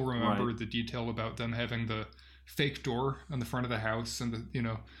just still remember the detail about them having the fake door on the front of the house, and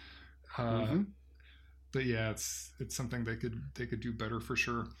but yeah, it's something they could do better for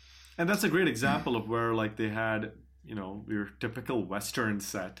sure. And that's a great example of where like they had your typical Western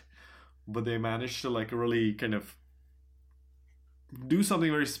set, but they managed to like really kind of do something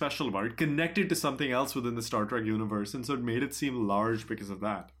very special about it, connect it to something else within the Star Trek universe, and so it made it seem large because of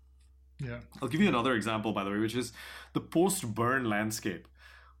that. Yeah. I'll give you another example, by the way, which is the post-burn landscape,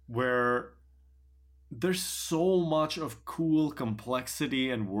 where there's so much of cool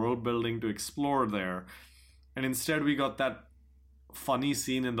complexity and world building to explore there. And instead we got that funny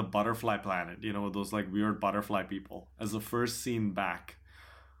scene in the butterfly planet, those like weird butterfly people as the first scene back.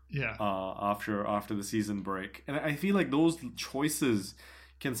 Yeah. After the season break. And I feel like those choices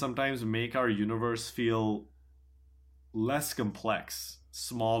can sometimes make our universe feel less complex,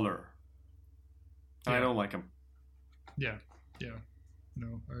 smaller. And I don't like them. Yeah.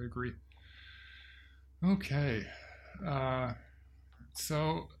 No, I agree. Okay.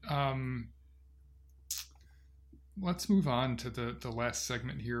 So let's move on to the last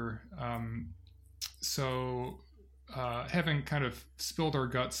segment here. Having kind of spilled our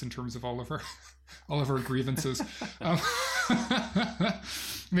guts in terms of all of our grievances,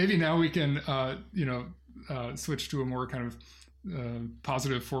 maybe now we can switch to a more kind of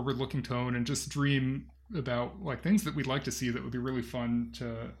positive, forward-looking tone and just dream about like things that we'd like to see that would be really fun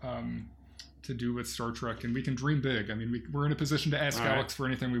to do with Star Trek. And we can dream big. I mean, we're in a position to ask Alex for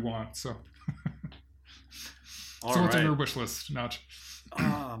anything we want. So, what's on your wish list, Notch?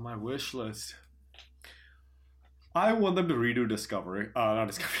 My wish list. I want them to redo Discovery. Not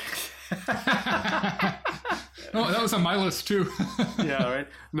Discovery. Oh, that was on my list too. Yeah, right.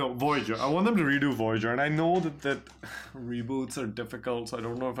 No, Voyager. I want them to redo Voyager, and I know that reboots are difficult, so I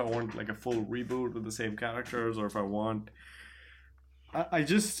don't know if I want like a full reboot with the same characters, or if I want. I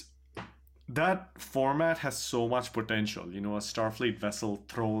just, that format has so much potential. A Starfleet vessel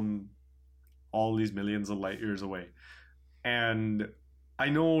thrown all these millions of light years away, and I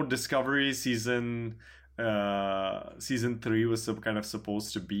know Discovery season 3 was kind of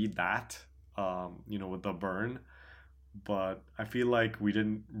supposed to be that. With the burn, but I feel like we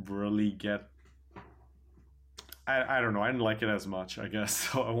didn't really get. I don't know. I didn't like it as much, I guess.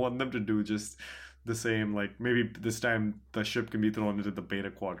 So I want them to do just the same. Like maybe this time the ship can be thrown into the Beta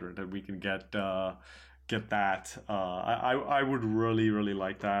Quadrant, and we can get that. I would really really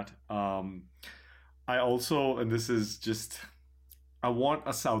like that. I also, and this is just, I want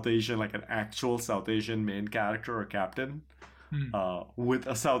a South Asian, like an actual South Asian main character or captain. With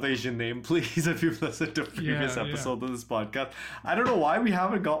a South Asian name, please, if you've listened to previous episodes of this podcast. I don't know why we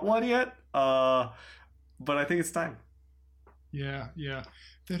haven't got one yet, but I think it's time. Yeah.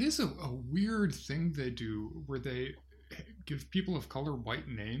 That is a weird thing they do, where they give people of color white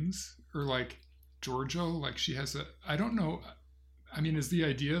names, or like Giorgio, like she has I don't know. I mean, is the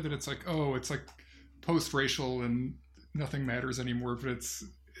idea that it's like, oh, it's like post-racial and nothing matters anymore, but it's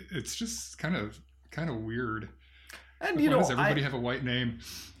just kind of weird. And why does everybody have a white name?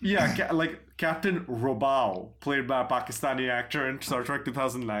 Yeah, like Captain Robau, played by a Pakistani actor in Star Trek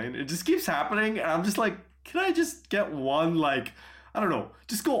 2009. It just keeps happening, and I'm just like, can I just get one, like, I don't know,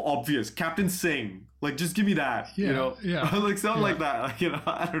 just go obvious, Captain Singh, like, just give me that, Yeah. like something like that, like,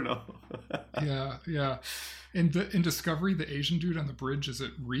 I don't know. Yeah. In Discovery, the Asian dude on the bridge, is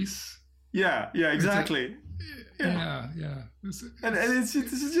it Reese? Yeah, exactly. Yeah. And it's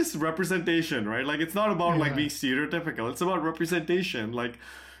just representation, right? Like, it's not about like being stereotypical. It's about representation. Like,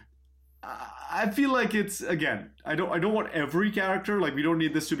 I feel like it's, again, I don't want every character. Like, we don't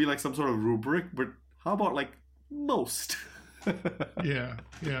need this to be like some sort of rubric. But how about like most? Yeah.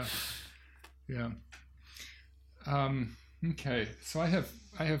 Okay, so I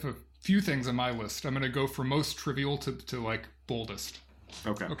have a few things on my list. I'm going to go from most trivial to like boldest.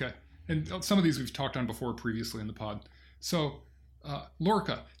 Okay. And some of these we've talked on before previously in the pod. So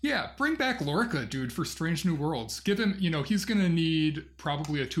Lorca. Yeah, bring back Lorca, dude, for Strange New Worlds. Give him, he's going to need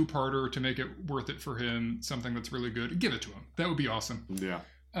probably a 2-parter to make it worth it for him, something that's really good. Give it to him. That would be awesome. Yeah.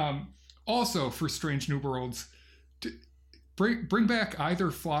 Also, for Strange New Worlds, bring back either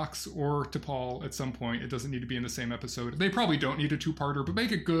Phlox or T'Pol at some point. It doesn't need to be in the same episode. They probably don't need a 2-parter, but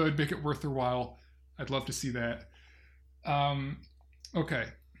make it good, make it worth their while. I'd love to see that. Okay.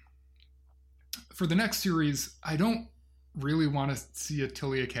 For the next series, I don't really want to see a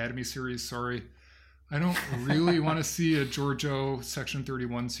Tilly Academy series, sorry. I don't really want to see a Giorgio Section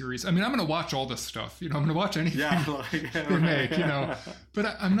 31 series. I mean, I'm going to watch all this stuff. I'm going to watch anything they make,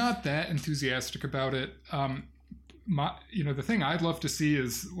 But I'm not that enthusiastic about it. The thing I'd love to see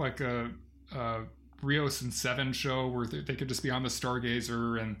is like a Rios and Seven show where they could just be on the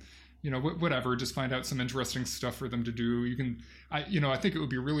Stargazer and whatever, just find out some interesting stuff for them to do. I think it would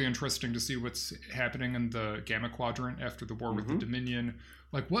be really interesting to see what's happening in the Gamma Quadrant after the war with the Dominion.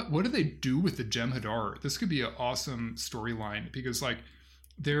 Like, what do they do with the Jem'Hadar? This could be an awesome storyline because, like,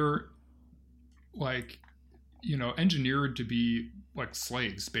 they're, like, engineered to be, like,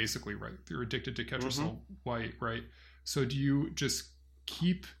 slaves, basically, right? They're addicted to Ketracel White, right? So do you just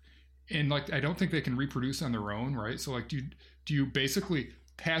keep... And, like, I don't think they can reproduce on their own, right? So, like, do you basically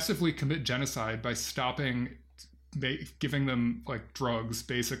passively commit genocide by stopping giving them like drugs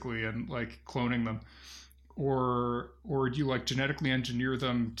basically and like cloning them, or do you like genetically engineer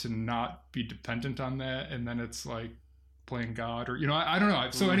them to not be dependent on that, and then it's like playing God, or I don't know.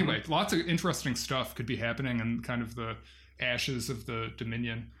 So anyway, lots of interesting stuff could be happening in kind of the ashes of the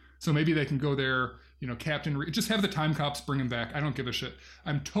Dominion. So maybe they can go there, just have the Time Cops bring him back. I don't give a shit.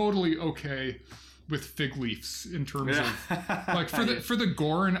 I'm totally okay with fig leaves in terms of like for the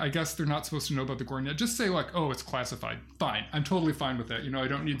Gorn. I guess they're not supposed to know about the Gorn yet. Just say like, oh, it's classified. Fine. I'm totally fine with that. I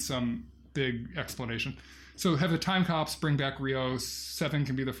don't need some big explanation. So have the Time Cops bring back Rios. Seven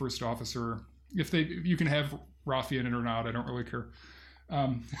can be the first officer. You can have Rafi in it or not. I don't really care.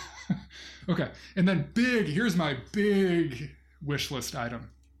 Okay. And then here's my big wish list item.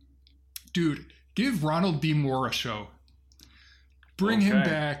 Dude, give Ronald D. Moore a show. Bring him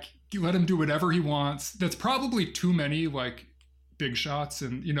back. Let him do whatever he wants. That's probably too many like big shots,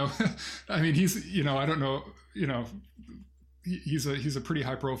 and I mean he's I don't know, he's a pretty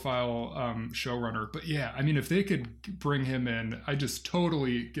high profile showrunner. But yeah, I mean if they could bring him in, I just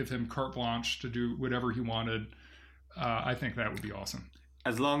totally give him carte blanche to do whatever he wanted. I think that would be awesome.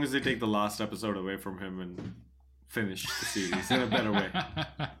 As long as they take the last episode away from him and finish the series in a better way.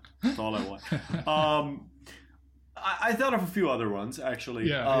 That's all I want. I thought of a few other ones, actually.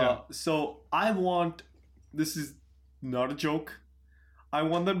 Yeah. So this is not a joke. I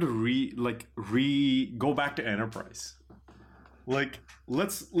want them to go back to Enterprise. Like,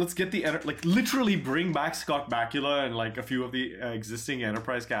 let's get literally bring back Scott Bakula and like a few of the existing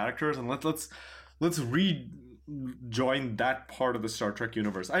Enterprise characters, and let's rejoin that part of the Star Trek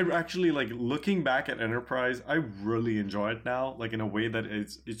universe. I actually like looking back at Enterprise. I really enjoy it now, like in a way that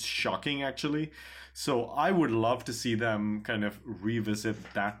it's shocking actually. So I would love to see them kind of revisit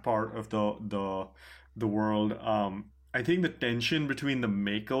that part of the world. I think the tension between the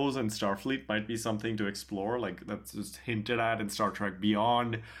Makos and Starfleet might be something to explore. Like that's just hinted at in Star Trek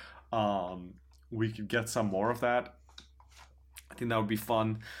Beyond. We could get some more of that. I think that would be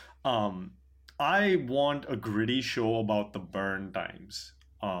fun. I want a gritty show about the burn times.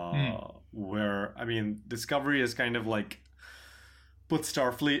 Where, I mean, Discovery is kind of like put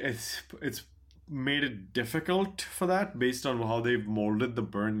Starfleet, it's made it difficult for that based on how they've molded the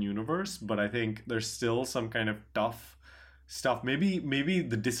burn universe, but I think there's still some kind of tough stuff. Maybe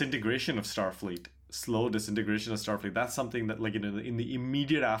the disintegration of Starfleet, slow disintegration of Starfleet, that's something that like in the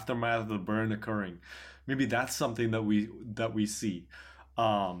immediate aftermath of the burn occurring, maybe that's something that we see.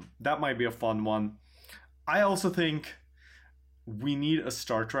 That might be a fun one. I also think we need a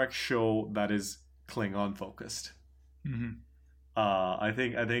Star Trek show that is Klingon focused. I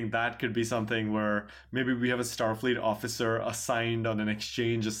think that could be something where maybe we have a Starfleet officer assigned on an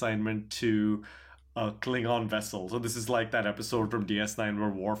exchange assignment to a Klingon vessel. So this is like that episode from DS9 where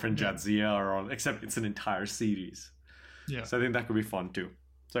Worf and Jadzia are on, except it's an entire series. Yeah. So I think that could be fun too.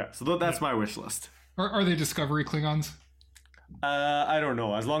 So yeah, so that's my wish list. Are they Discovery Klingons? I don't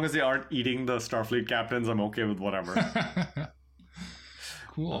know. As long as they aren't eating the Starfleet captains, I'm okay with whatever.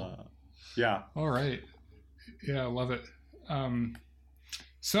 Cool. Yeah. All right. Yeah, I love it.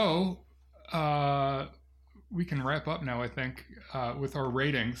 So we can wrap up now, I think, with our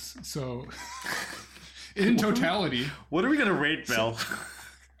ratings. So in totality, what are we gonna rate, Mel?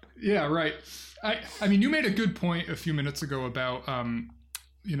 Yeah, right. I mean, you made a good point a few minutes ago about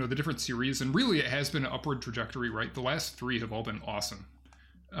the different series, and really it has been an upward trajectory, right? The last 3 have all been awesome.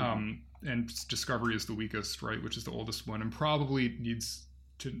 And Discovery is the weakest, right? Which is the oldest one and probably needs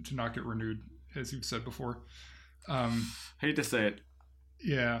to not get renewed, as you've said before. Hate to say it.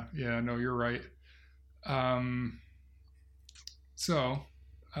 Yeah, no, you're right. I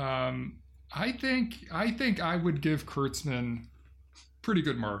think I would give Kurtzman pretty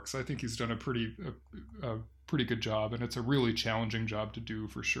good marks. I think he's done a pretty good job, and it's a really challenging job to do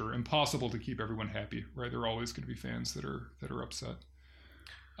for sure. Impossible to keep everyone happy, right? There are always going to be fans that are upset.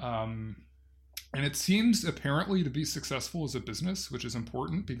 And it seems apparently to be successful as a business, which is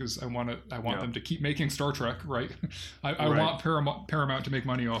important because I want them to keep making Star Trek, right? I want Paramount to make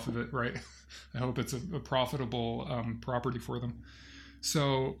money off of it, right? I hope it's a profitable property for them.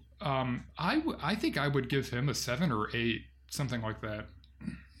 So I think I would give him a 7 or 8, something like that.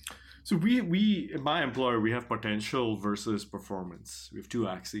 So we my employer, we have potential versus performance. We have 2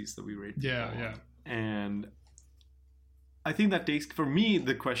 axes that we rate. Yeah. And I think that takes, for me,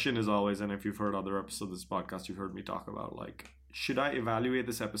 the question is always, and if you've heard other episodes of this podcast, you've heard me talk about, like, should I evaluate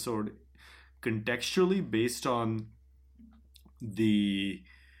this episode contextually based on the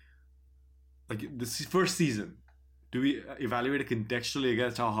first season? Do we evaluate it contextually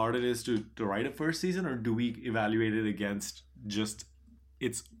against how hard it is to write a first season, or do we evaluate it against just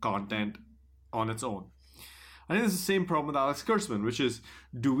its content on its own? I think it's the same problem with Alex Kurtzman, which is,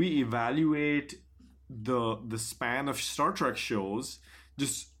 do we evaluate the span of Star Trek shows,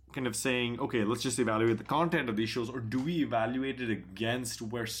 just kind of saying, okay, let's just evaluate the content of these shows, or do we evaluate it against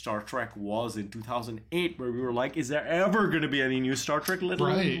where Star Trek was in 2008, where we were like, is there ever going to be any new Star Trek, let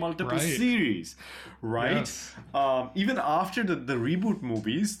alone multiple series, right? Yes. Even after the reboot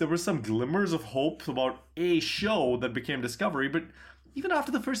movies, there were some glimmers of hope about a show that became Discovery, but even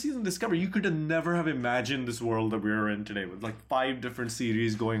after the first season of Discovery, you could have never have imagined this world that we're in today with like 5 different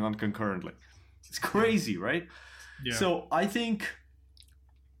series going on concurrently. It's crazy, right? Yeah. So I think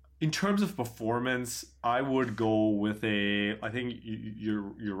in terms of performance, I would go with I think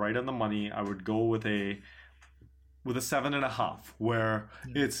you're right on the money. I would go with a 7.5, where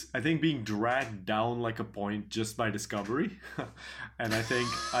it's, I think, being dragged down like a point just by Discovery. And I think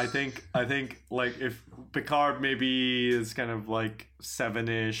like if Picard maybe is kind of like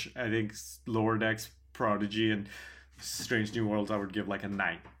 7-ish, I think Lower Decks, Prodigy, and Strange New Worlds I would give like a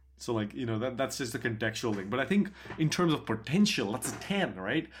 9. So like, that's just a contextual thing. But I think in terms of potential, that's a 10,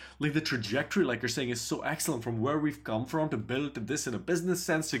 right? Like the trajectory, like you're saying, is so excellent from where we've come from to build to this in a business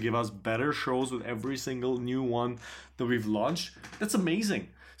sense, to give us better shows with every single new one that we've launched. That's amazing.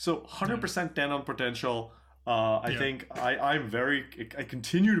 So 100% 10 on potential. I think I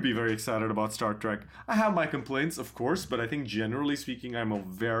continue to be very excited about Star Trek. I have my complaints, of course, but I think generally speaking, I'm a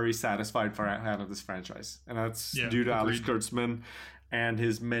very satisfied fan of this franchise. And that's due to Alex Kurtzman and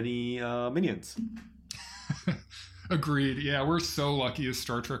his many minions. Agreed. Yeah, we're so lucky as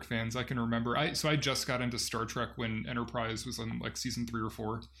Star Trek fans. I can remember. I just got into Star Trek when Enterprise was on like season 3 or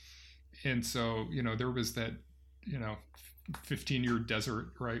 4, and so there was that 15-year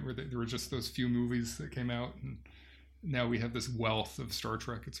desert, right, where there were just those few movies that came out, and now we have this wealth of Star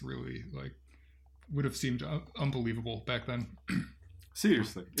Trek. It's really like would have seemed unbelievable back then.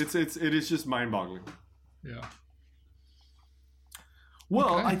 Seriously, it is just mind-boggling. Yeah.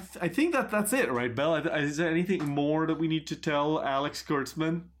 Well, okay. I think that's it, right, Bell? Is there anything more that we need to tell Alex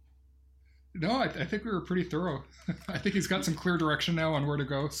Kurtzman? No, I think we were pretty thorough. I think he's got some clear direction now on where to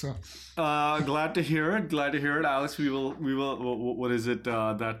go. So, glad to hear it. Alex. We will. What is it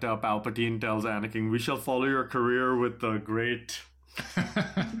that Palpatine tells Anakin? We shall follow your career with the great.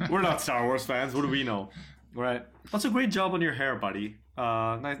 We're not Star Wars fans. What do we know, right? Also, great job on your hair, buddy.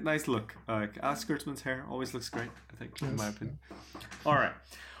 Nice look. Alex Kurtzman's hair always looks great, I think, in my opinion. All right.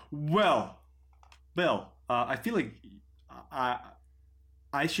 Well, Bill, I feel like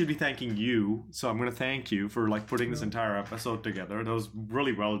I should be thanking you, so I'm going to thank you for like putting this entire episode together. That was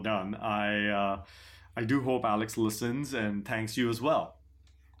really well done. I do hope Alex listens and thanks you as well.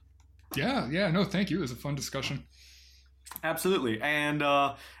 Yeah. No, thank you. It was a fun discussion. Absolutely. And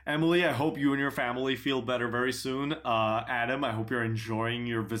Emily, I hope you and your family feel better very soon. Adam, I hope you're enjoying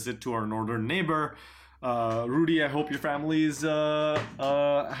your visit to our northern neighbor. Rudy, I hope your family is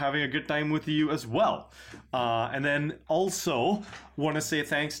having a good time with you as well. And then also want to say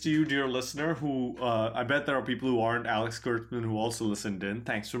thanks to you, dear listener, who I bet there are people who aren't Alex Kurtzman who also listened in.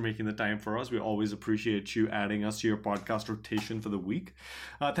 Thanks for making the time for us. We always appreciate you adding us to your podcast rotation for the week.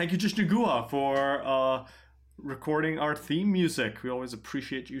 Thank you, Jish Nagua, for recording our theme music. We always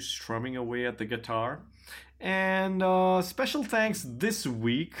appreciate you strumming away at the guitar. And special thanks this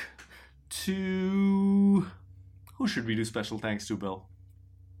week to... Who should we do special thanks to, Bill?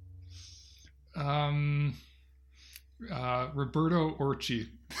 Roberto Orci.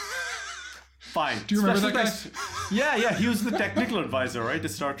 Fine. Do you remember that guy? Yeah, he was the technical advisor, right, to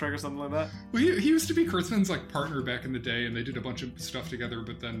Star Trek or something like that. Well, he used to be Kurtzman's like partner back in the day, and they did a bunch of stuff together.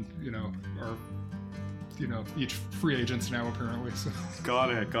 But then, are each free agents now apparently. So.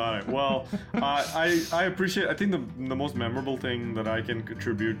 Got it. Well, I appreciate. I think the most memorable thing that I can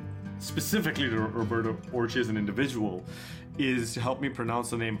contribute specifically to Roberto Orci as an individual is to help me pronounce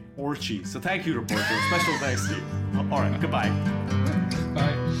the name Orci. So thank you, Roberto. Special thanks to you. All right, goodbye.